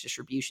that minutes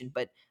distribution.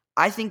 But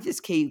I think this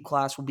KU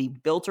class will be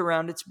built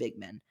around its big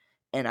men.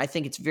 And I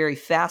think it's very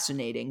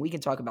fascinating. We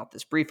can talk about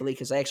this briefly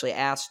because I actually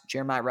asked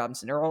Jeremiah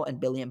Robinson Earl and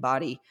Billy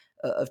Embody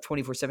of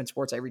 24/7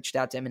 Sports. I reached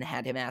out to him and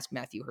had him ask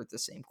Matthew Hurt the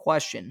same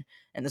question.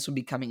 And this will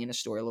be coming in a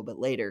story a little bit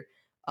later.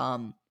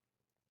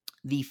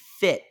 The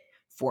fit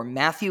for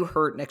Matthew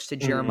Hurt next to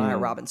Jeremiah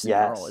Robinson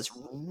Earl is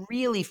Yes.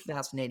 really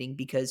fascinating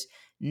because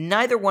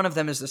neither one of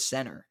them is a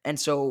center. And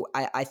so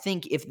I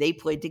think if they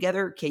played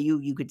together,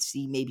 KU, you could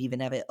see maybe even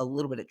have a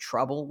little bit of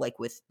trouble, like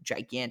with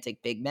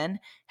gigantic big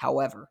men.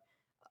 However,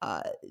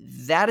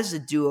 that is a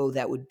duo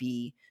that would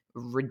be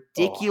Oh,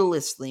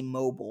 ridiculously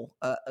mobile,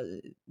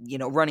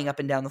 running up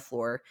and down the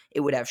floor.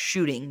 It would have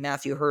shooting.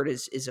 Matthew Hurt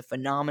is a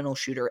phenomenal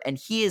shooter, and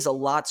he is a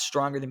lot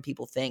stronger than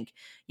people think.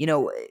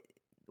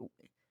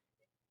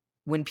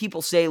 When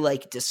people say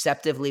like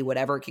deceptively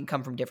whatever, it can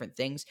come from different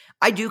things.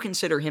 I do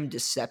consider him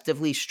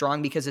deceptively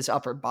strong because his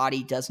upper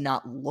body does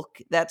not look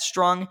that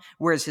strong,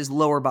 whereas his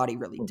lower body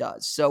really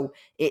does. So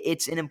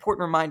it's an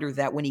important reminder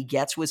that when he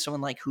gets with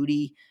someone like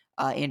Hootie,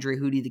 Andrew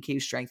Hootie, the KU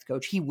strength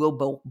coach, he will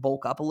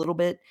bulk up a little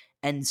bit.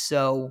 And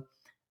so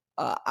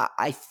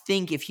I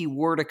think if he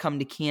were to come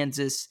to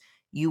Kansas,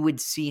 you would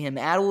see him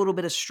add a little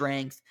bit of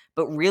strength,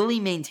 but really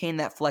maintain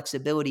that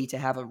flexibility to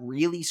have a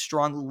really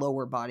strong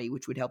lower body,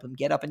 which would help him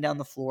get up and down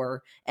the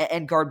floor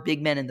and guard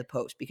big men in the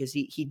post because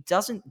he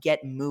doesn't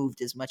get moved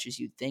as much as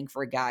you'd think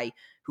for a guy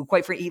who,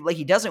 quite frankly,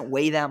 he doesn't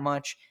weigh that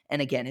much. And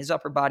again, his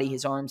upper body,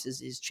 his arms,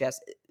 his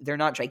chest, they're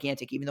not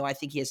gigantic, even though I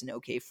think he has an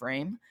okay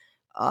frame.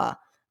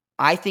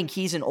 I think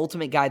he's an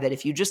ultimate guy that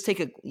if you just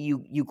take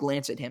you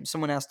glance at him,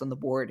 someone asked on the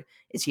board,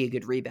 is he a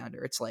good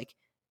rebounder? It's like,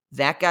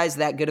 that guy's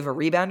that good of a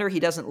rebounder. He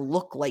doesn't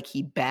look like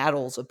he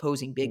battles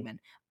opposing big men.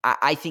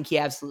 I think he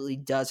absolutely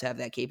does have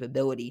that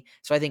capability.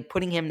 So I think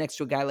putting him next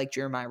to a guy like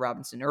Jeremiah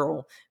Robinson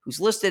Earl, who's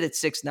listed at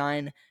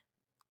 6'9",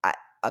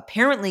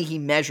 apparently he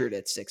measured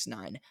at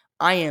 6'9".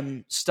 I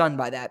am stunned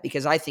by that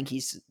because I think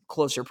he's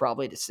closer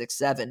probably to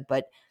 6'7".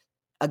 But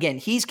again,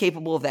 he's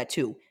capable of that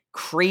too.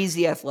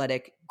 Crazy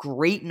athletic,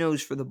 great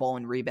nose for the ball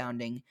and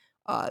rebounding.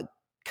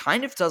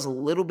 Kind of does a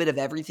little bit of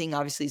everything.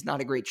 Obviously, he's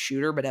not a great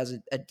shooter, but has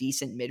a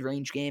decent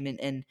mid-range game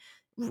and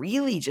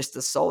really just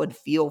a solid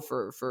feel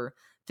for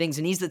things.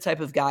 And he's the type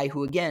of guy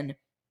who, again,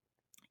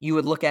 you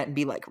would look at and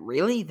be like,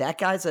 really? That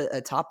guy's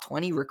a top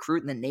 20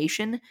 recruit in the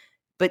nation,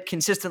 but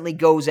consistently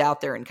goes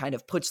out there and kind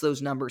of puts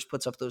those numbers,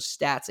 puts up those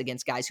stats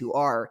against guys who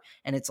are.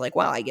 And it's like,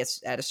 wow, I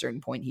guess at a certain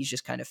point, he's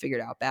just kind of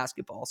figured out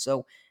basketball.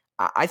 So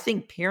I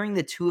think pairing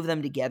the two of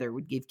them together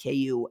would give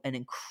KU an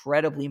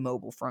incredibly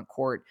mobile front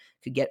court,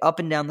 could get up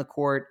and down the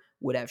court,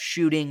 would have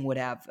shooting, would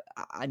have,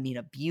 a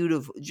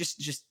beautiful,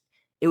 just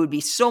it would be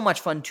so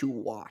much fun to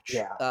watch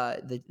yeah.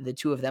 the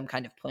two of them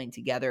kind of playing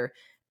together.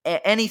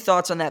 Any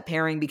thoughts on that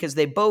pairing? Because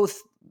they both,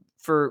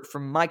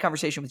 from my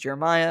conversation with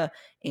Jeremiah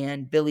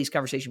and Billy's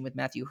conversation with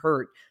Matthew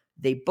Hurt,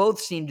 they both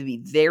seem to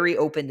be very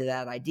open to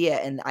that idea,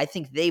 and I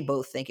think they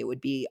both think it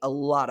would be a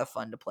lot of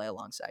fun to play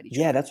alongside each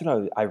Yeah, other. that's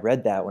what I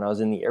read that when I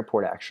was in the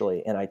airport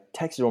actually, and I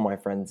texted one of my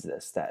friends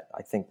that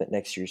I think that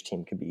next year's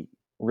team could be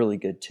really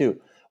good too,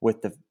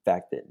 with the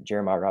fact that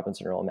Jeremiah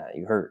Robinson Earl and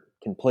Matthew Hurt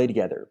can play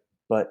together.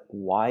 But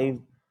why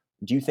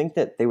do you think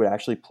that they would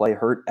actually play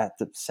Hurt at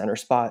the center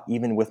spot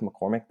even with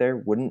McCormick there?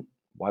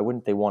 Why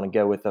wouldn't they want to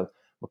go with a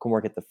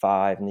McCormick at the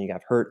 5 and then you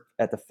have Hurt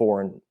at the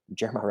 4 and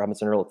Jeremiah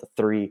Robinson Earl at the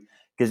 3?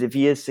 Because if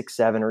he is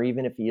 6'7" or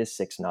even if he is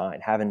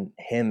 6'9", having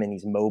him and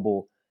he's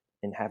mobile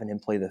and having him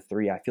play the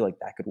 3, I feel like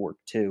that could work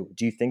too.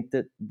 Do you think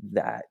that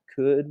that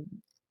could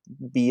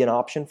be an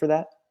option for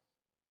that?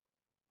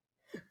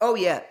 Oh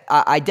yeah,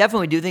 I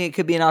definitely do think it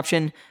could be an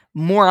option.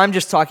 More, I'm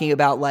just talking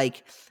about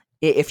like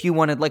if you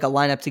wanted like a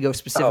lineup to go Oh,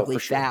 specifically for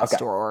sure. Okay.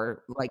 fast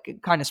or like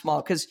kind of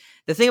small. Because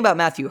the thing about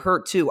Matthew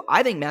Hurt too,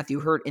 I think Matthew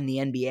Hurt in the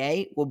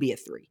NBA will be a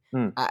 3.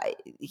 Hmm.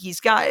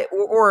 He's got,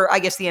 or I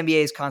guess the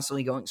NBA is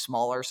constantly going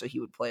smaller, so he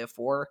would play a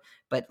 4.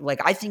 But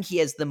like I think he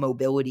has the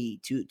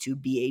mobility to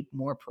be a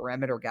more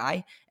perimeter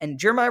guy. And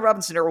Jeremiah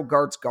Robinson Earl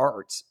guards.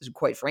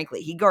 Quite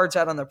frankly, he guards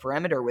out on the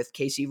perimeter with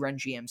KC Run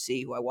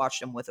GMC, who I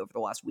watched him with over the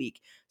last week.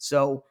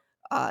 So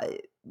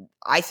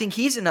I think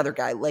he's another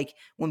guy. Like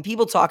when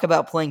people talk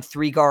about playing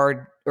 3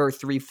 guard or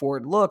 3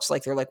 forward looks,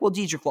 like they're like, well,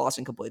 Dedrick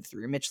Lawson could play the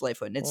 3 or Mitch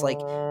Lightfoot. And it's like,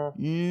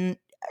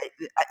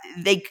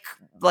 they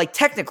like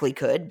technically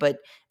could, but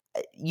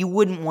you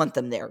wouldn't want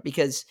them there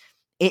because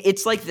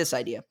it's like this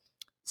idea.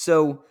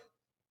 So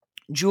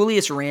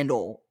Julius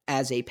Randle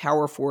as a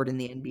power forward in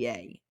the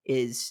NBA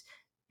is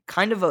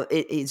kind of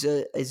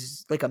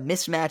is like a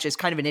mismatch. Is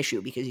kind of an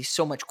issue because he's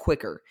so much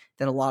quicker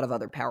than a lot of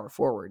other power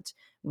forwards.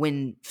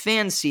 When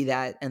fans see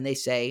that and they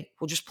say,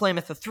 well, just play him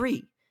at the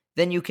 3,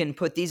 then you can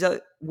put these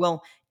other.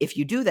 Well, if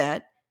you do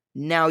that,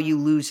 now you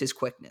lose his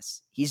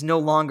quickness. He's no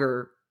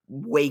longer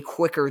way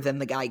quicker than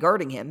the guy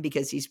guarding him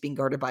because he's being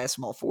guarded by a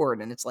small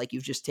forward. And it's like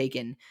you've just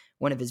taken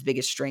one of his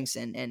biggest strengths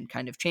and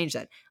kind of changed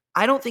that.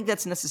 I don't think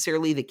that's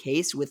necessarily the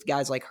case with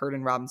guys like Hurt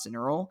and Robinson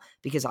Earl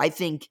because I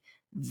think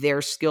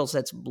their skill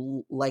sets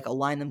like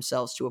align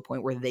themselves to a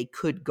point where they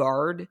could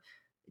guard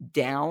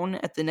down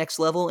at the next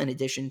level in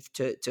addition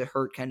to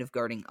Hurt kind of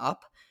guarding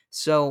up.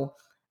 So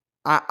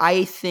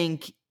I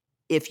think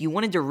if you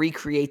wanted to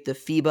recreate the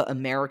FIBA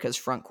Americas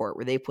front court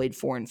where they played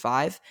 4 and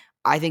 5,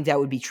 I think that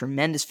would be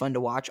tremendous fun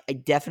to watch. I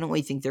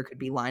definitely think there could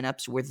be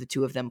lineups where the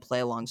two of them play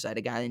alongside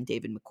a guy named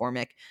David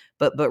McCormick.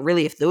 But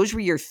really, if those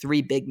were your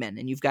 3 big men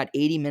and you've got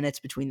 80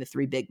 minutes between the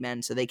 3 big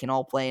men, so they can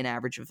all play an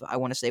average of, I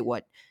want to say,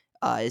 what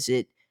is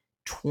it,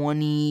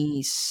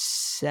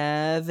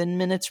 27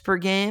 minutes per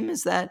game?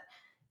 Is that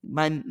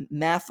my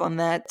math on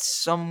that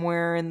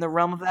somewhere in the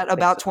realm of that?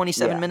 About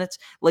 27 minutes?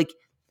 Like,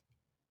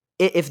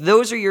 if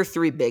those are your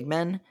 3 big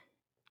men,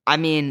 I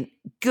mean,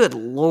 good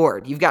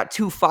Lord, you've got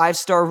 2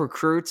 5-star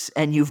recruits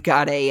and you've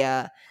got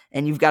a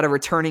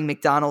returning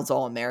McDonald's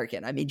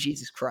All-American. I mean,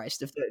 Jesus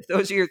Christ, if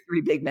those are your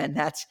 3 big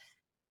men,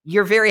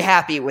 you're very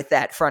happy with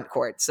that front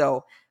court.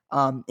 So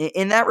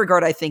in that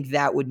regard, I think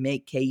that would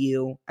make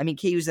KU. I mean,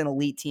 KU's an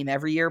elite team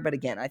every year, but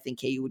again, I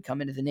think KU would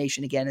come into the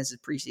nation again as a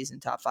preseason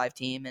top 5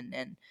 team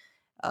and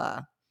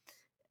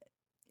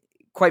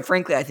quite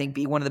frankly, I think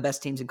be one of the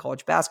best teams in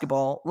college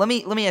basketball. Let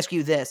me ask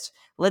you this.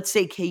 Let's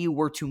say KU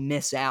were to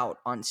miss out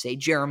on, say,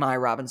 Jeremiah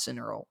Robinson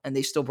Earl, and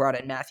they still brought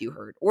in Matthew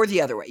Hurt, or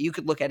the other way. You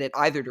could look at it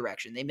either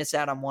direction. They miss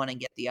out on one and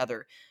get the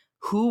other.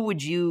 Who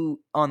would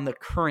you, on the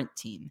current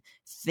team,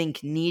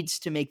 think needs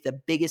to make the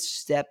biggest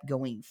step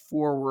going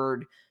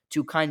forward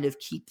to kind of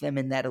keep them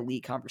in that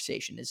elite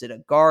conversation? Is it a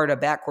guard, a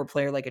backcourt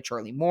player like a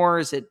Charlie Moore?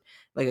 Is it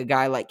like a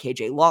guy like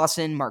KJ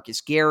Lawson,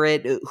 Marcus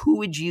Garrett? Who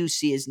would you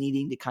see as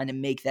needing to kind of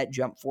make that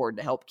jump forward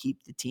to help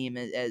keep the team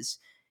as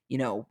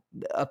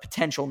a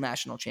potential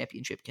national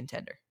championship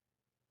contender?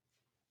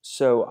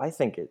 So I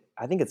think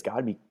it's got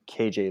to be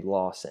KJ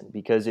Lawson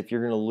because if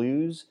you're going to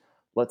lose,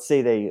 let's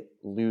say they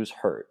lose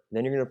Hurt,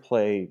 then you're going to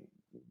play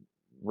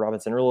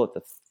Robinson Earl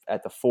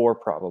at the 4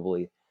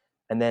 probably,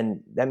 and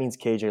then that means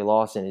KJ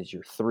Lawson is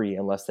your 3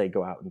 unless they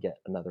go out and get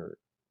another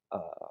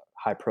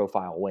high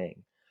profile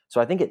wing.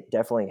 So I think it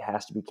definitely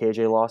has to be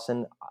KJ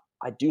Lawson.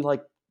 I do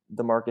like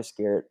the Marcus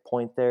Garrett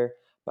point there,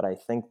 but I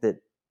think that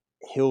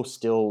he'll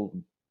still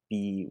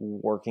be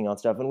working on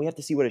stuff, and we have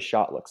to see what his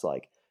shot looks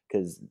like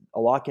because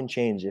a lot can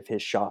change if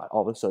his shot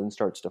all of a sudden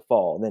starts to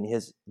fall, and then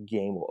his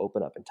game will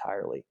open up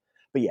entirely.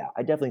 But yeah,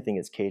 I definitely think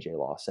it's KJ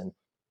Lawson.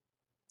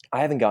 I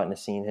haven't gotten to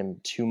see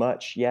him too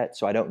much yet,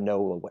 so I don't know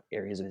what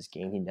areas of his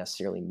game he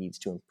necessarily needs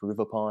to improve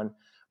upon.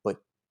 But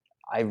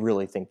I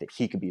really think that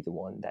he could be the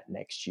one that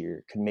next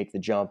year could make the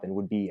jump and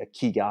would be a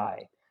key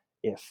guy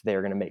if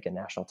they're going to make a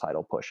national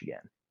title push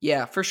again.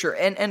 Yeah, for sure.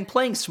 And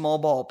playing small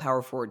ball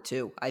power forward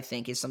too, I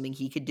think is something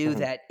he could do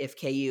that if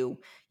KU,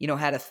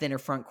 had a thinner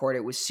front court.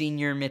 It was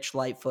senior Mitch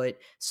Lightfoot,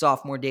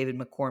 sophomore David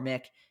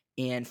McCormick,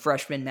 and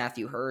freshman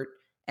Matthew Hurt.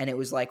 And it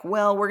was like,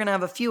 well, we're going to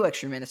have a few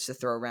extra minutes to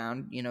throw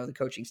around, the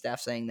coaching staff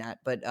saying that.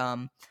 But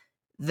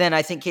then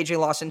I think KJ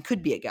Lawson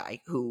could be a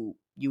guy who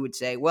you would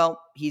say,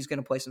 well, he's going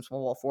to play some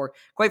small ball forward.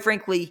 Quite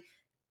frankly,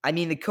 I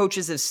mean, the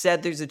coaches have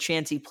said there's a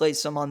chance he plays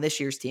some on this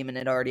year's team, and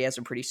it already has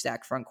a pretty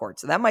stacked front court.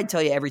 So that might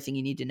tell you everything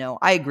you need to know.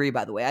 I agree,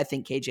 by the way. I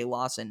think KJ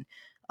Lawson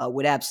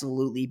would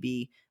absolutely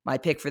be my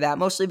pick for that,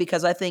 mostly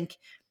because I think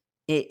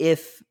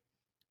if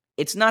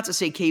it's not to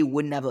say KU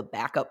wouldn't have a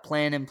backup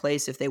plan in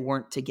place if they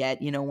weren't to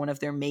get, one of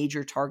their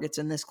major targets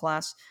in this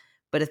class.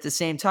 But at the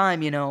same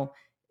time,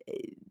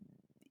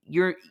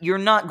 you're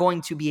not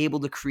going to be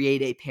able to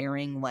create a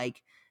pairing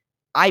like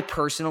I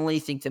personally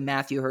think the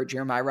Matthew Hurt,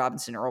 Jeremiah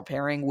Robinson Earl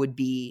pairing would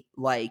be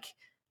like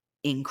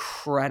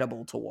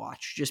incredible to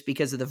watch just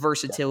because of the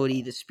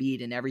versatility, the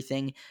speed, and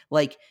everything.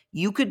 Like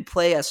you could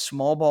play a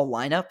small ball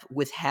lineup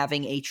with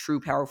having a true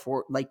power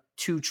forward, like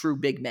 2 true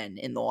big men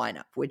in the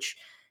lineup, which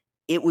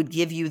it would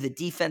give you the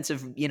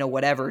defensive,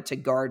 whatever to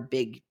guard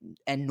big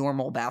and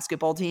normal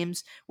basketball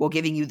teams, while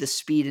giving you the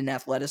speed and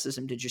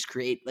athleticism to just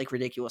create like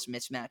ridiculous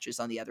mismatches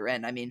on the other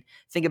end. I mean,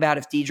 think about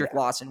if Dedrick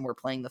Lawson were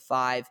playing the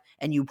 5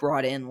 and you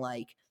brought in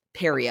like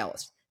Perry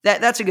Ellis.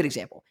 That's a good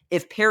example.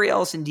 If Perry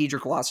Ellis and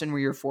Dedrick Lawson were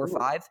your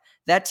 4-5,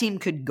 that team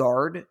could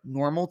guard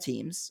normal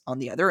teams on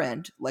the other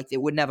end. Like they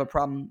wouldn't have a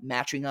problem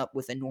matching up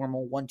with a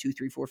normal 1, 2,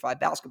 3, 4, 5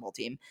 basketball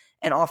team.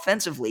 And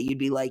offensively, you'd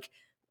be like,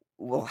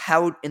 well,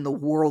 how in the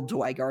world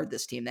do I guard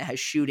this team that has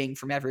shooting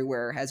from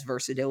everywhere, has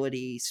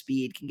versatility,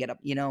 speed, can get up,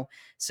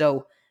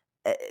 So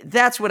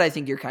that's what I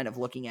think you're kind of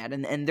looking at.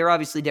 And they're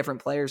obviously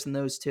different players than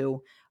those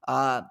two.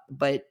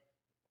 But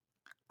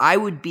I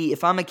would be,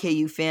 if I'm a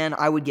KU fan,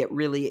 I would get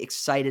really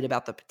excited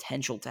about the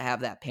potential to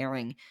have that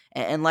pairing.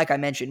 And like I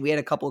mentioned, we had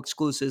a couple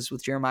exclusives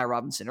with Jeremiah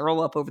Robinson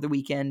Earl up over the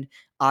weekend.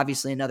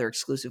 Obviously, another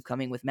exclusive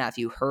coming with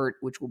Matthew Hurt,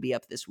 which will be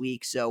up this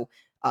week. So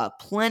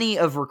plenty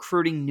of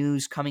recruiting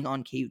news coming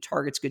on KU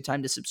Targets. Good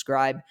time to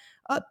subscribe.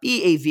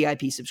 Be a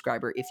VIP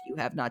subscriber if you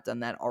have not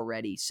done that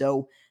already.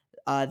 So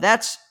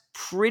that's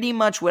pretty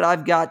much what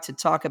I've got to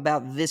talk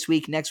about this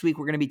week. Next week,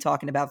 we're going to be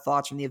talking about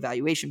thoughts from the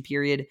evaluation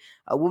period.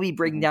 We'll be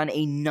breaking down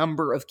a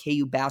number of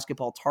KU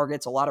basketball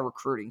targets, a lot of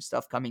recruiting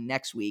stuff coming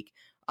next week.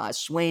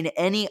 Swain,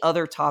 any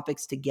other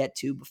topics to get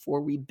to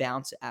before we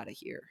bounce out of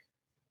here?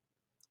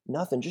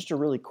 Nothing, just a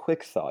really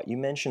quick thought. You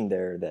mentioned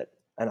there that,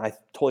 and I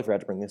totally forgot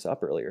to bring this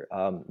up earlier,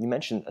 you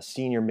mentioned a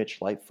senior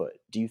Mitch Lightfoot.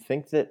 Do you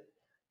think that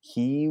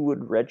he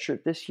would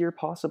redshirt this year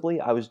possibly?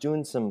 I was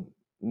doing some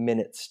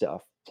minute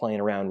stuff,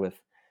 playing around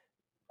with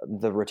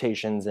the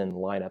rotations and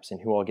lineups and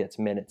who all gets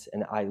minutes,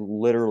 and I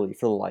literally,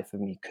 for the life of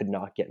me, could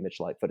not get Mitch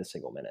Lightfoot a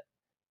single minute.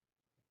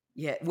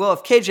 Yeah, well,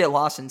 if KJ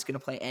Lawson's going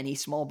to play any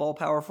small ball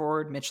power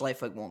forward, Mitch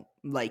Lightfoot won't.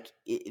 Like,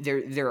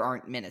 there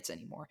aren't minutes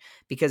anymore.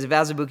 Because if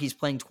Azubuike's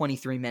playing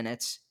 23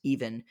 minutes,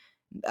 even,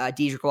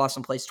 Dedrick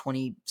Lawson plays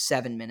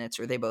 27 minutes,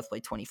 or they both play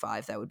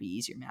 25, that would be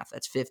easier math.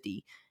 That's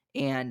 50.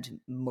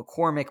 And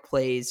McCormick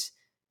plays...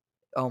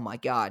 Oh my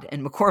God.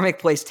 And McCormick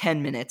plays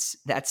 10 minutes,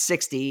 that's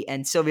 60.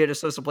 And Silvio De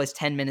Sousa plays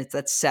 10 minutes,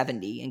 that's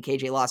 70. And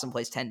KJ Lawson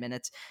plays 10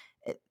 minutes.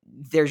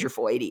 There's your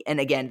full 80. And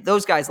again,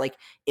 those guys, like,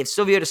 if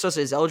Silvio De Sousa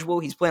is eligible,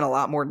 he's playing a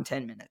lot more than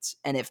 10 minutes.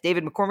 And if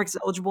David McCormick is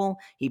eligible,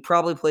 he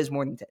probably plays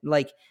more than 10.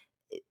 Like,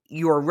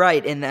 you're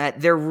right in that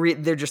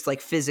they're just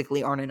like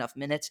physically aren't enough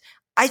minutes.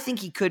 I think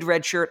he could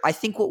redshirt. I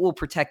think what will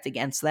protect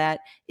against that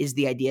is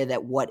the idea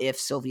that what if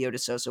Silvio De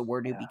Sousa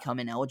were to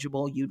become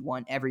ineligible, you'd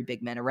want every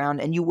big man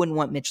around, and you wouldn't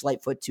want Mitch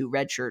Lightfoot to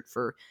redshirt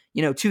for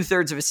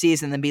 2/3 of a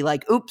season and then be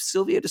like, oops,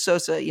 Silvio De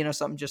Sousa,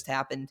 something just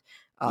happened.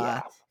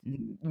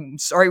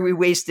 Sorry we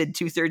wasted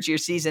 2/3 of your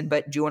season,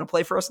 but do you want to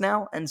play for us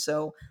now? And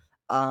so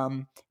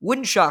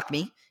wouldn't shock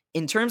me.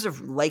 In terms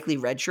of likely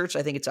red shirts,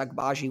 I think it's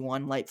Agbaji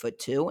 1, Lightfoot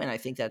 2, and I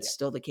think that's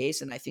still the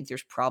case, and I think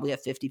there's probably a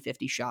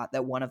 50-50 shot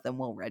that one of them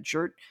will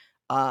redshirt.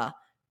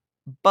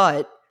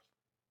 But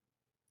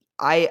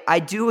I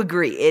do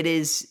agree. It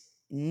is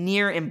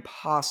near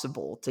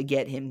impossible to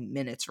get him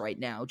minutes right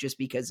now just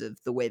because of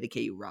the way the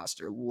KU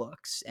roster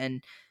looks.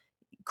 And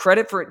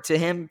credit to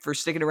him for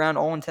sticking around.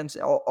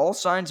 All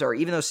signs are,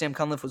 even though Sam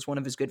Cunliffe was one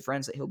of his good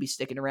friends, that he'll be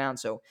sticking around.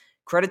 So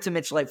credit to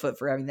Mitch Lightfoot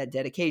for having that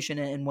dedication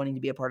and wanting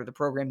to be a part of the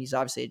program. He's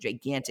obviously a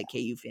gigantic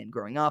KU fan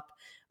growing up.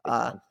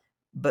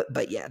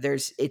 But yeah,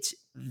 it's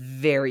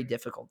very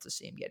difficult to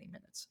see him getting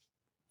minutes.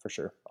 For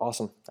sure.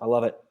 Awesome. I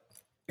love it.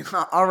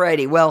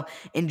 Alrighty. Well,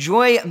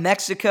 enjoy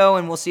Mexico,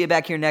 and we'll see you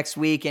back here next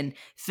week. And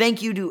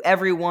thank you to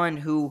everyone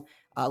who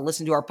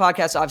listened to our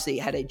podcast. Obviously,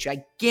 had a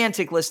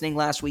gigantic listening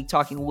last week,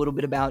 talking a little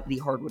bit about the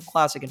Hardwood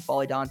Classic and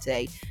Folly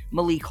Dante,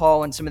 Malik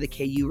Hall, and some of the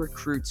KU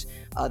recruits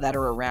that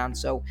are around.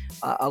 So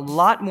a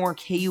lot more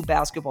KU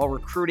basketball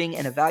recruiting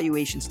and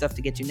evaluation stuff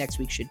to get to next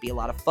week. Should be a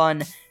lot of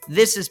fun.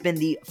 This has been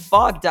the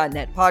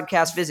Phog.net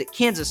podcast. Visit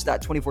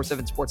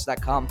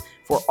kansas.247sports.com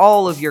for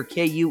all of your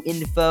KU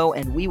info,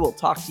 and we will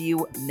talk to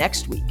you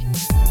next week.